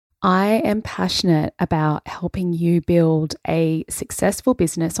I am passionate about helping you build a successful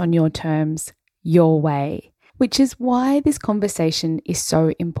business on your terms, your way, which is why this conversation is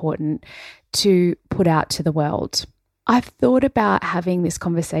so important to put out to the world. I've thought about having this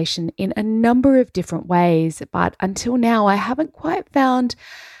conversation in a number of different ways, but until now, I haven't quite found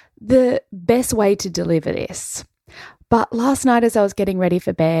the best way to deliver this. But last night, as I was getting ready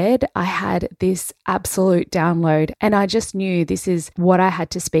for bed, I had this absolute download, and I just knew this is what I had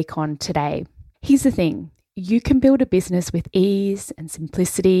to speak on today. Here's the thing. You can build a business with ease and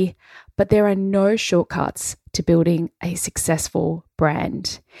simplicity, but there are no shortcuts to building a successful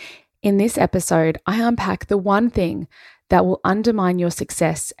brand. In this episode, I unpack the one thing that will undermine your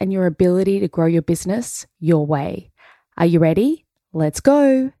success and your ability to grow your business your way. Are you ready? Let's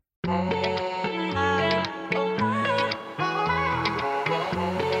go.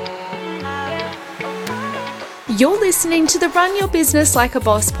 You're listening to the Run Your Business Like a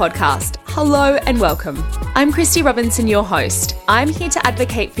Boss podcast. Hello and welcome. I'm Christy Robinson, your host. I'm here to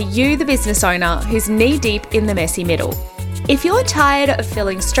advocate for you, the business owner who's knee-deep in the messy middle. If you're tired of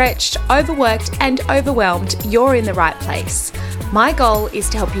feeling stretched, overworked, and overwhelmed, you're in the right place. My goal is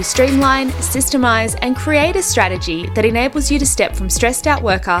to help you streamline, systemize, and create a strategy that enables you to step from stressed out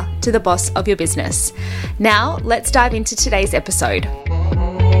worker to the boss of your business. Now, let's dive into today's episode.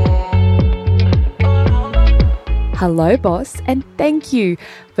 Hello, boss, and thank you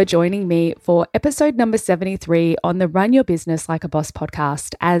for joining me for episode number 73 on the Run Your Business Like a Boss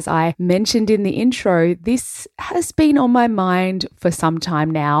podcast. As I mentioned in the intro, this has been on my mind for some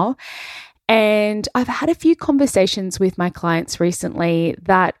time now, and I've had a few conversations with my clients recently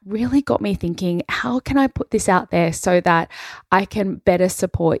that really got me thinking, how can I put this out there so that I can better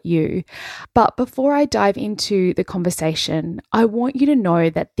support you? But before I dive into the conversation, I want you to know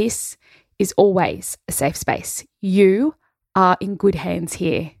that this is always a safe space. You are in good hands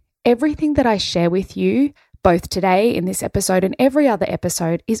here. Everything that I share with you, both today in this episode and every other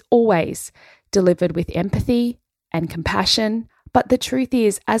episode, is always delivered with empathy and compassion. But the truth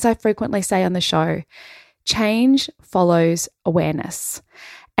is, as I frequently say on the show, change follows awareness.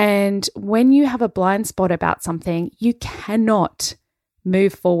 And when you have a blind spot about something, you cannot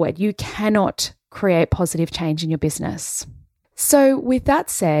move forward. You cannot create positive change in your business. So with that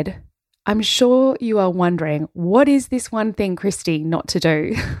said, I'm sure you are wondering, what is this one thing, Christy, not to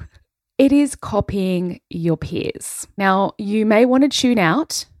do? It is copying your peers. Now, you may want to tune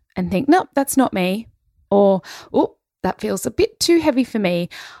out and think, nope, that's not me. Or, oh, that feels a bit too heavy for me.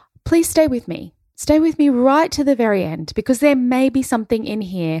 Please stay with me. Stay with me right to the very end, because there may be something in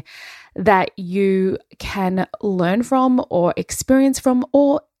here that you can learn from or experience from,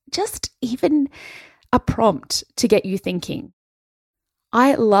 or just even a prompt to get you thinking.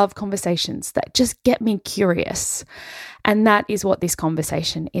 I love conversations that just get me curious. And that is what this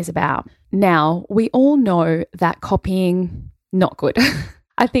conversation is about. Now, we all know that copying, not good.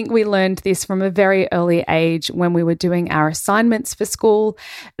 I think we learned this from a very early age when we were doing our assignments for school,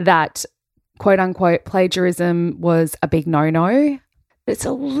 that quote unquote plagiarism was a big no-no. It's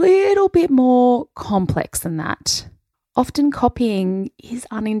a little bit more complex than that. Often copying is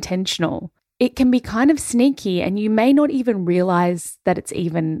unintentional. It can be kind of sneaky, and you may not even realize that it's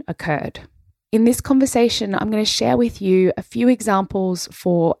even occurred. In this conversation, I'm going to share with you a few examples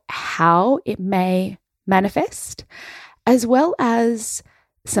for how it may manifest, as well as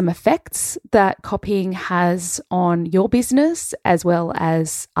some effects that copying has on your business, as well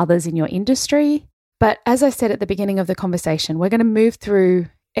as others in your industry. But as I said at the beginning of the conversation, we're going to move through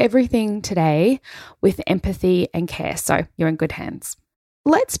everything today with empathy and care. So you're in good hands.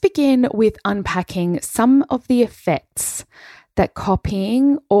 Let's begin with unpacking some of the effects that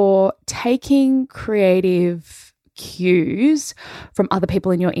copying or taking creative cues from other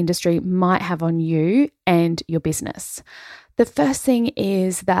people in your industry might have on you and your business. The first thing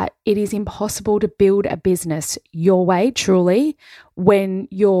is that it is impossible to build a business your way, truly, when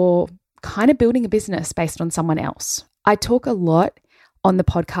you're kind of building a business based on someone else. I talk a lot on the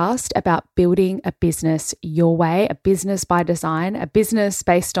podcast about building a business your way, a business by design, a business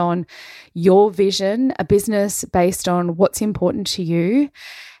based on your vision, a business based on what's important to you.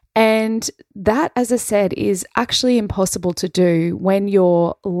 And that, as I said, is actually impossible to do when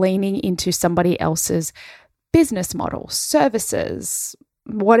you're leaning into somebody else's business model, services,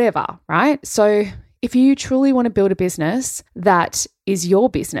 whatever, right? So if you truly want to build a business that is your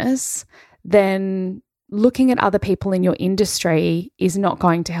business, then looking at other people in your industry is not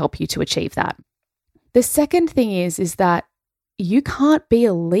going to help you to achieve that. The second thing is that you can't be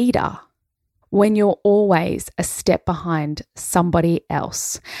a leader when you're always a step behind somebody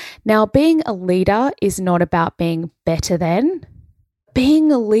else. Now, being a leader is not about being better than.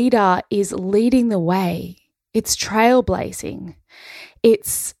 Being a leader is leading the way. It's trailblazing.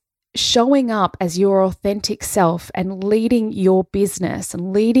 It's showing up as your authentic self and leading your business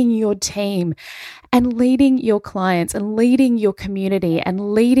and leading your team and leading your clients and leading your community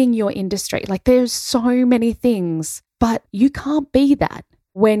and leading your industry. Like, there's so many things, but you can't be that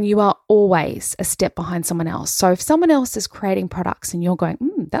when you are always a step behind someone else. So if someone else is creating products and you're going,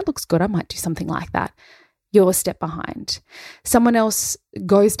 that looks good, I might do something like that, you're a step behind. Someone else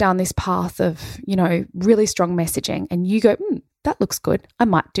goes down this path of, really strong messaging and you go, that looks good, I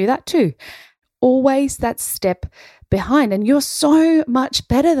might do that too. Always that step behind. And you're so much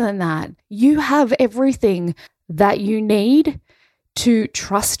better than that. You have everything that you need to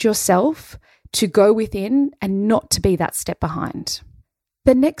trust yourself, to go within and not to be that step behind.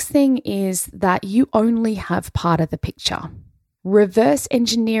 The next thing is that you only have part of the picture. Reverse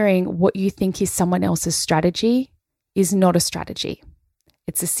engineering what you think is someone else's strategy is not a strategy.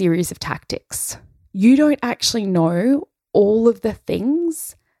 It's a series of tactics. You don't actually know all of the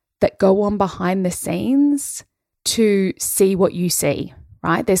things that go on behind the scenes to see what you see,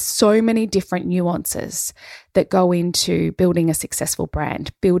 right? There's so many different nuances that go into building a successful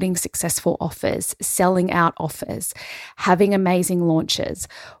brand, building successful offers, selling out offers, having amazing launches.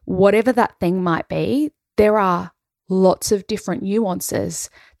 Whatever that thing might be, there are lots of different nuances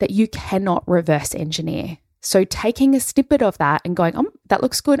that you cannot reverse engineer. So taking a snippet of that and going, that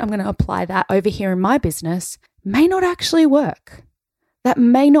looks good, I'm going to apply that over here in my business, may not actually work. That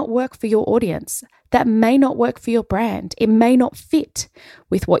may not work for your audience. That may not work for your brand. It may not fit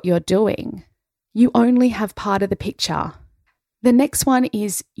with what you're doing. You only have part of the picture. The next one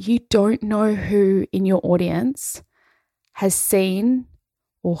is you don't know who in your audience has seen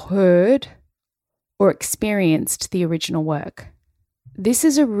or heard or experienced the original work. This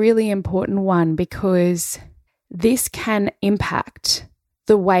is a really important one because this can impact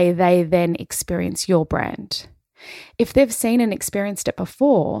the way they then experience your brand. If they've seen and experienced it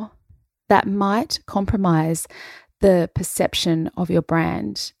before, that might compromise the perception of your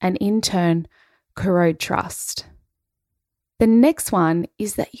brand and in turn corrode trust. The next one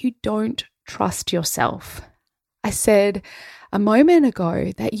is that you don't trust yourself. I said a moment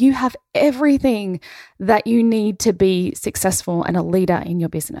ago that you have everything that you need to be successful and a leader in your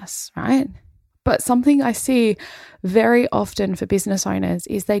business, right? But something I see very often for business owners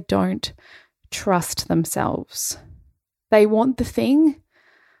is they don't trust themselves. They want the thing,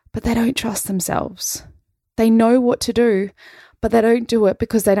 but they don't trust themselves. They know what to do, but they don't do it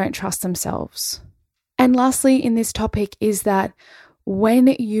because they don't trust themselves. And lastly, in this topic is that when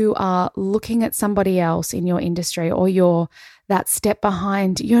you are looking at somebody else in your industry or you're that step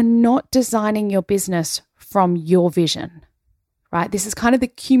behind, you're not designing your business from your vision, right? This is kind of the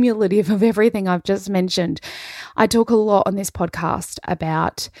cumulative of everything I've just mentioned. I talk a lot on this podcast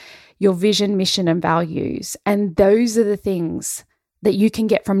about your vision, mission, and values. And those are the things that you can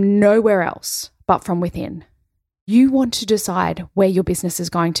get from nowhere else but from within. You want to decide where your business is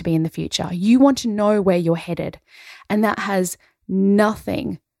going to be in the future. You want to know where you're headed. And that has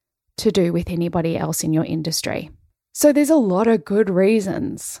nothing to do with anybody else in your industry. So there's a lot of good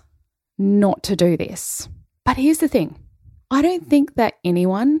reasons not to do this. But here's the thing. I don't think that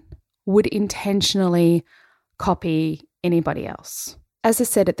anyone would intentionally copy anybody else. As I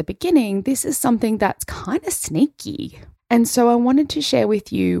said at the beginning, this is something that's kind of sneaky. And so I wanted to share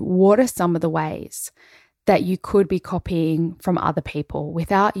with you what are some of the ways that you could be copying from other people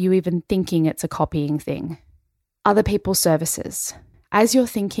without you even thinking it's a copying thing. Other people's services. As you're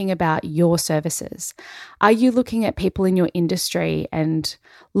thinking about your services, are you looking at people in your industry and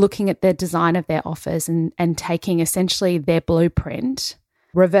looking at the design of their offers and taking essentially their blueprint,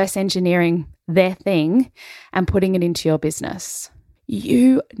 reverse engineering their thing and putting it into your business?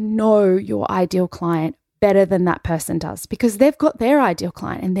 You know your ideal client better than that person does because they've got their ideal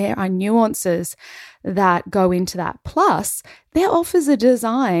client and there are nuances that go into that. Plus, their offers are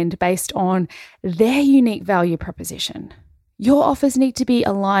designed based on their unique value proposition. Your offers need to be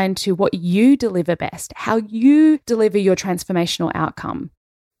aligned to what you deliver best, how you deliver your transformational outcome,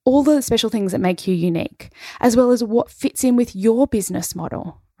 all the special things that make you unique, as well as what fits in with your business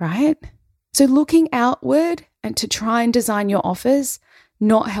model, right? So looking outward and to try and design your offers,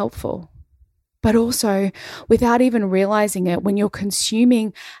 not helpful. But also, without even realizing it, when you're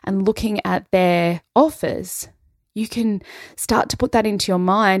consuming and looking at their offers, you can start to put that into your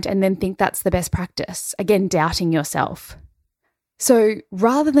mind and then think that's the best practice. Again, doubting yourself. So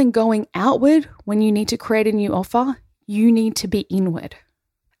rather than going outward when you need to create a new offer, you need to be inward.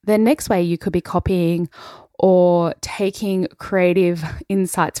 The next way you could be copying or taking creative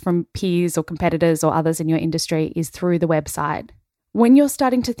insights from peers or competitors or others in your industry is through the website. When you're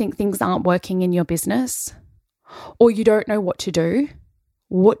starting to think things aren't working in your business or you don't know what to do,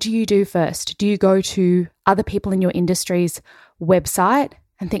 what do you do first? Do you go to other people in your industry's website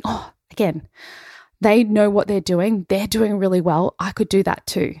and think, oh, again, they know what they're doing. They're doing really well. I could do that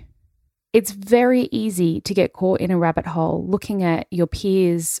too. It's very easy to get caught in a rabbit hole looking at your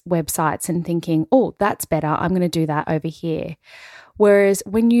peers' websites and thinking, oh, that's better. I'm going to do that over here. Whereas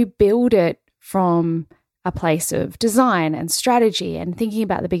when you build it from a place of design and strategy and thinking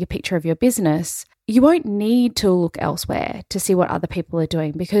about the bigger picture of your business, you won't need to look elsewhere to see what other people are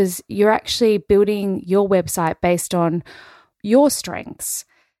doing because you're actually building your website based on your strengths,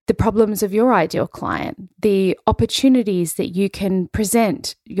 the problems of your ideal client, the opportunities that you can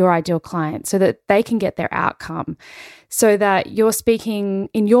present your ideal client so that they can get their outcome, so that you're speaking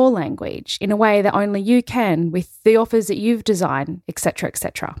in your language in a way that only you can with the offers that you've designed, etc.,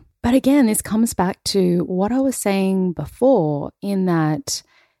 etc. But again, this comes back to what I was saying before in that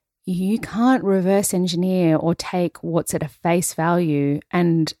you can't reverse engineer or take what's at a face value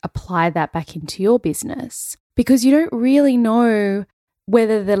and apply that back into your business because you don't really know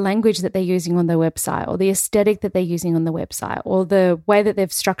whether the language that they're using on their website or the aesthetic that they're using on the website or the way that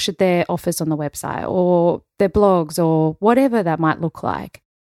they've structured their offers on the website or their blogs or whatever that might look like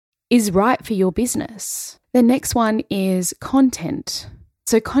is right for your business. The next one is content.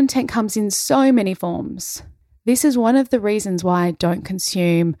 So content comes in so many forms. This is one of the reasons why I don't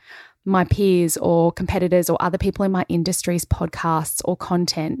consume my peers or competitors or other people in my industry's podcasts or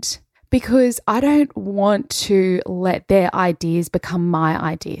content, because I don't want to let their ideas become my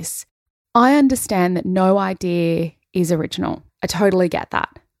ideas. I understand that no idea is original. I totally get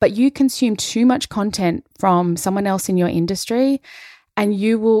that. But you consume too much content from someone else in your industry and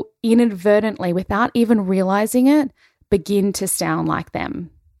you will inadvertently, without even realizing it, begin to sound like them.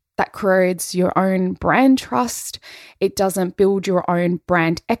 That corrodes your own brand trust. It doesn't build your own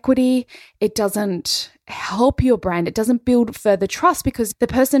brand equity. It doesn't help your brand. It doesn't build further trust because the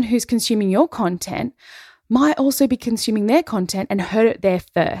person who's consuming your content might also be consuming their content and heard it there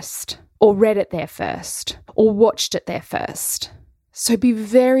first, or read it there first, or watched it there first. So be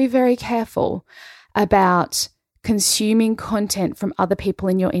very, very careful about consuming content from other people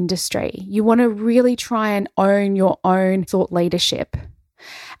in your industry. You want to really try and own your own thought leadership.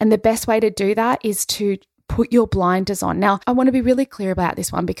 And the best way to do that is to put your blinders on. Now, I want to be really clear about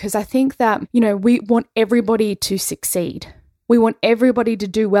this one because I think that, we want everybody to succeed. We want everybody to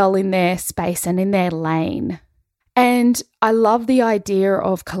do well in their space and in their lane. And I love the idea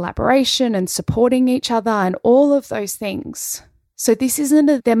of collaboration and supporting each other and all of those things. So this isn't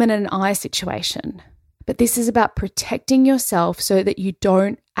a them and an I situation, but this is about protecting yourself so that you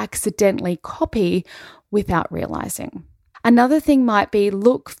don't accidentally copy without realizing. Another thing might be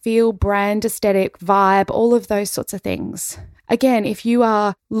look, feel, brand, aesthetic, vibe, all of those sorts of things. Again, if you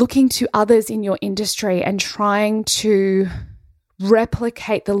are looking to others in your industry and trying to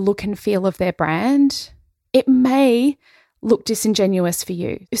replicate the look and feel of their brand, it may look disingenuous for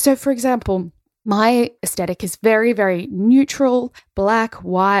you. So for example, my aesthetic is very, very neutral, black,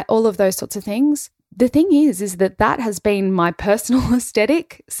 white, all of those sorts of things. The thing is that has been my personal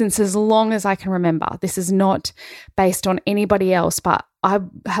aesthetic since as long as I can remember. This is not based on anybody else, but I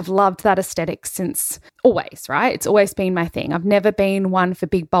have loved that aesthetic since always, right? It's always been my thing. I've never been one for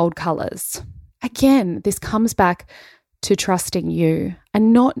big, bold colors. Again, this comes back to trusting you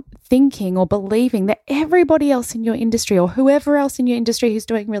and not thinking or believing that everybody else in your industry or whoever else in your industry who's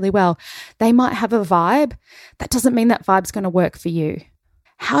doing really well, they might have a vibe. That doesn't mean that vibe's going to work for you.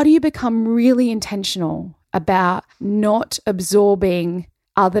 How do you become really intentional about not absorbing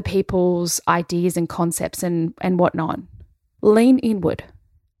other people's ideas and concepts and whatnot? Lean inward.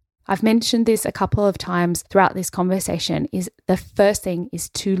 I've mentioned this a couple of times throughout this conversation. Is the first thing is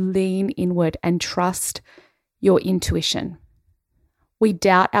to lean inward and trust your intuition. We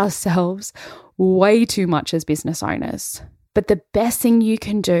doubt ourselves way too much as business owners, but the best thing you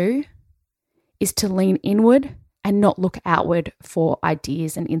can do is to lean inward and not look outward for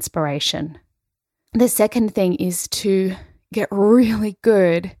ideas and inspiration. The second thing is to get really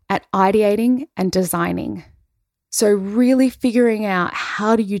good at ideating and designing. So really figuring out,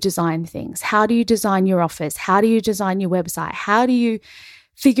 how do you design things? How do you design your offers? How do you design your website? How do you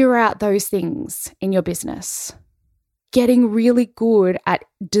figure out those things in your business? Getting really good at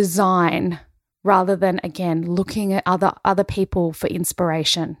design rather than, again, looking at other people for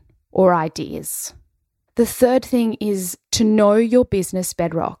inspiration or ideas. The third thing is to know your business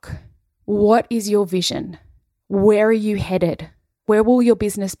bedrock. What is your vision? Where are you headed? Where will your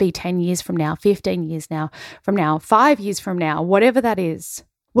business be 10 years from now, 15 years from now, 5 years from now, whatever that is?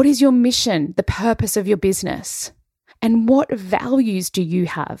 What is your mission, the purpose of your business? And what values do you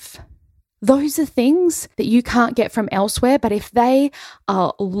have? Those are things that you can't get from elsewhere, but if they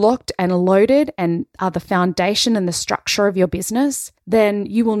are locked and loaded and are the foundation and the structure of your business, then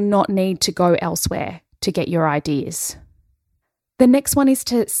you will not need to go elsewhere to get your ideas. The next one is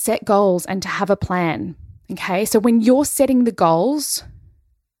to set goals and to have a plan. Okay, so when you're setting the goals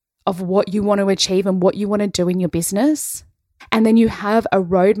of what you want to achieve and what you want to do in your business, and then you have a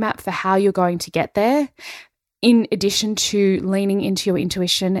roadmap for how you're going to get there, in addition to leaning into your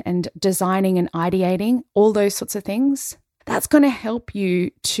intuition and designing and ideating, all those sorts of things, that's going to help you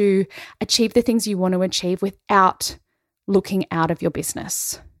to achieve the things you want to achieve without looking out of your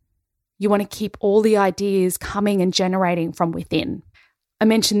business. You want to keep all the ideas coming and generating from within. I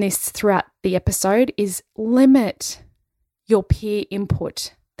mentioned this throughout the episode, is limit your peer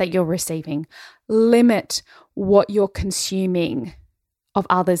input that you're receiving. Limit what you're consuming of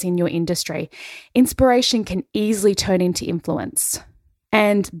others in your industry. Inspiration can easily turn into influence,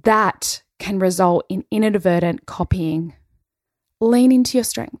 and that can result in inadvertent copying. Lean into your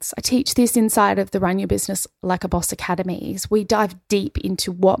strengths. I teach this inside of the Run Your Business Like a Boss Academies. We dive deep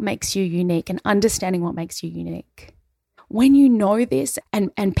into what makes you unique and understanding what makes you unique. When you know this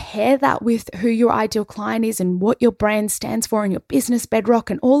and pair that with who your ideal client is and what your brand stands for and your business bedrock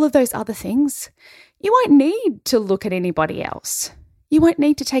and all of those other things, you won't need to look at anybody else. You won't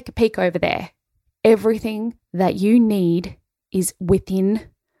need to take a peek over there. Everything that you need is within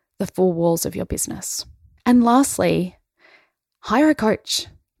the four walls of your business. And lastly, hire a coach.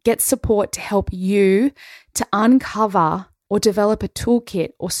 Get support to help you to uncover or develop a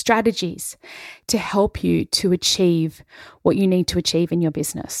toolkit or strategies to help you to achieve what you need to achieve in your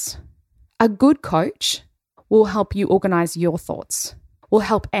business. A good coach will help you organize your thoughts, will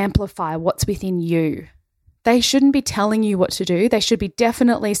help amplify what's within you. They shouldn't be telling you what to do. They should be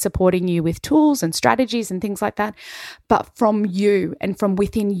definitely supporting you with tools and strategies and things like that, but from you and from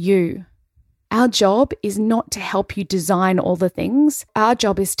within you. Our job is not to help you design all the things. Our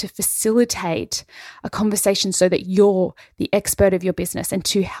job is to facilitate a conversation so that you're the expert of your business and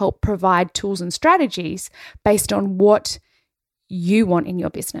to help provide tools and strategies based on what you want in your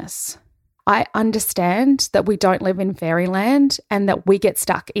business. I understand that we don't live in fairyland and that we get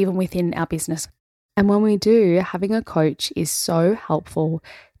stuck even within our business. And when we do, having a coach is so helpful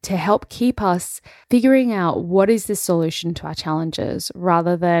to help keep us figuring out what is the solution to our challenges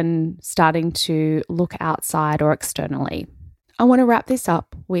rather than starting to look outside or externally. I want to wrap this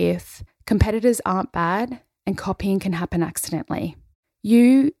up with competitors aren't bad and copying can happen accidentally.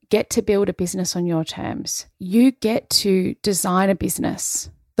 You get to build a business on your terms. You get to design a business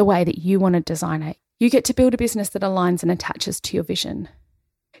the way that you want to design it. You get to build a business that aligns and attaches to your vision.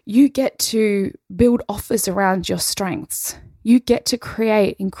 You get to build offers around your strengths. You get to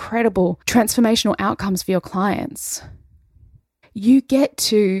create incredible transformational outcomes for your clients. You get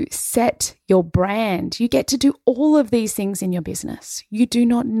to set your brand. You get to do all of these things in your business. You do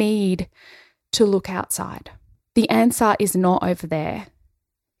not need to look outside. The answer is not over there.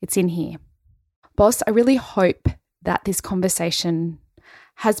 It's in here. Boss, I really hope that this conversation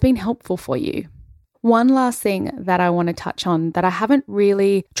has been helpful for you. One last thing that I want to touch on that I haven't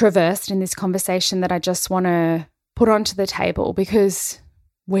really traversed in this conversation that I just want to put onto the table because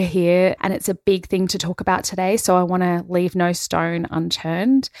we're here and it's a big thing to talk about today. So I want to leave no stone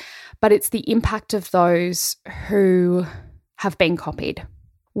unturned, but it's the impact of those who have been copied.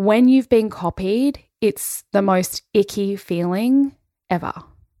 When you've been copied, it's the most icky feeling ever.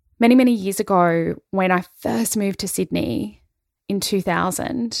 Many, many years ago, when I first moved to Sydney in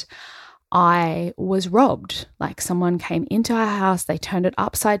 2000, I was robbed. Like someone came into our house, they turned it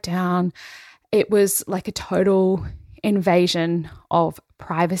upside down. It was like a total invasion of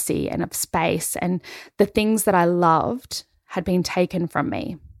privacy and of space, and the things that I loved had been taken from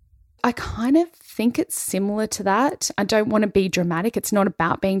me. I kind of think it's similar to that. I don't want to be dramatic. It's not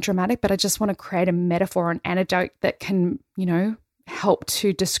about being dramatic, but I just want to create a metaphor, an anecdote that can, help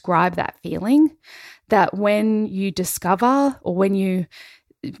to describe that feeling that when you discover or when you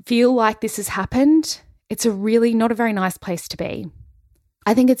feel like this has happened, it's not a very nice place to be.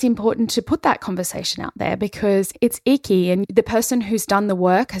 I think it's important to put that conversation out there because it's icky, and the person who's done the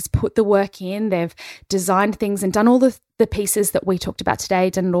work has put the work in, they've designed things and done all the pieces that we talked about today,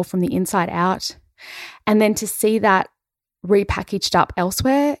 done it all from the inside out. And then to see that repackaged up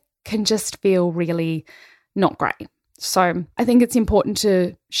elsewhere can just feel really not great. So I think it's important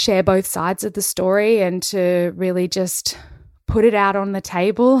to share both sides of the story and to really just put it out on the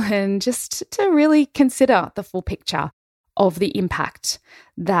table and just to really consider the full picture of the impact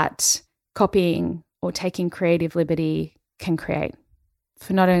that copying or taking creative liberty can create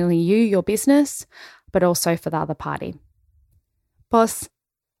for not only you, your business, but also for the other party. Boss,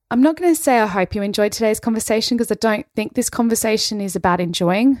 I'm not going to say I hope you enjoyed today's conversation because I don't think this conversation is about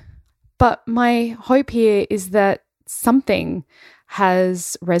enjoying, but my hope here is that something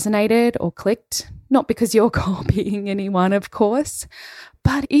has resonated or clicked, not because you're copying anyone, of course,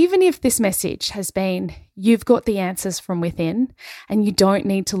 but even if this message has been, you've got the answers from within and you don't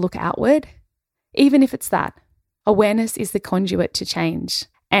need to look outward, even if it's that, awareness is the conduit to change.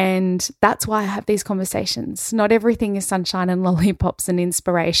 And that's why I have these conversations. Not everything is sunshine and lollipops and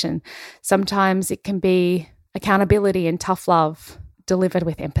inspiration. Sometimes it can be accountability and tough love delivered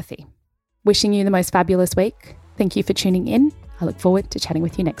with empathy. Wishing you the most fabulous week. Thank you for tuning in. I look forward to chatting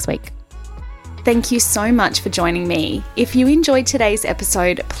with you next week. Thank you so much for joining me. If you enjoyed today's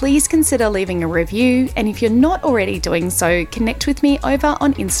episode, please consider leaving a review. And if you're not already doing so, connect with me over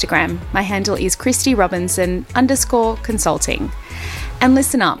on Instagram. My handle is Christy_Robinson_consulting. And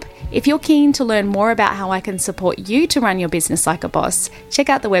listen up, if you're keen to learn more about how I can support you to run your business like a boss, check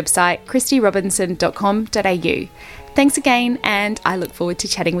out the website christyrobinson.com.au. Thanks again, and I look forward to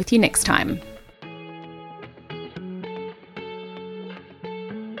chatting with you next time.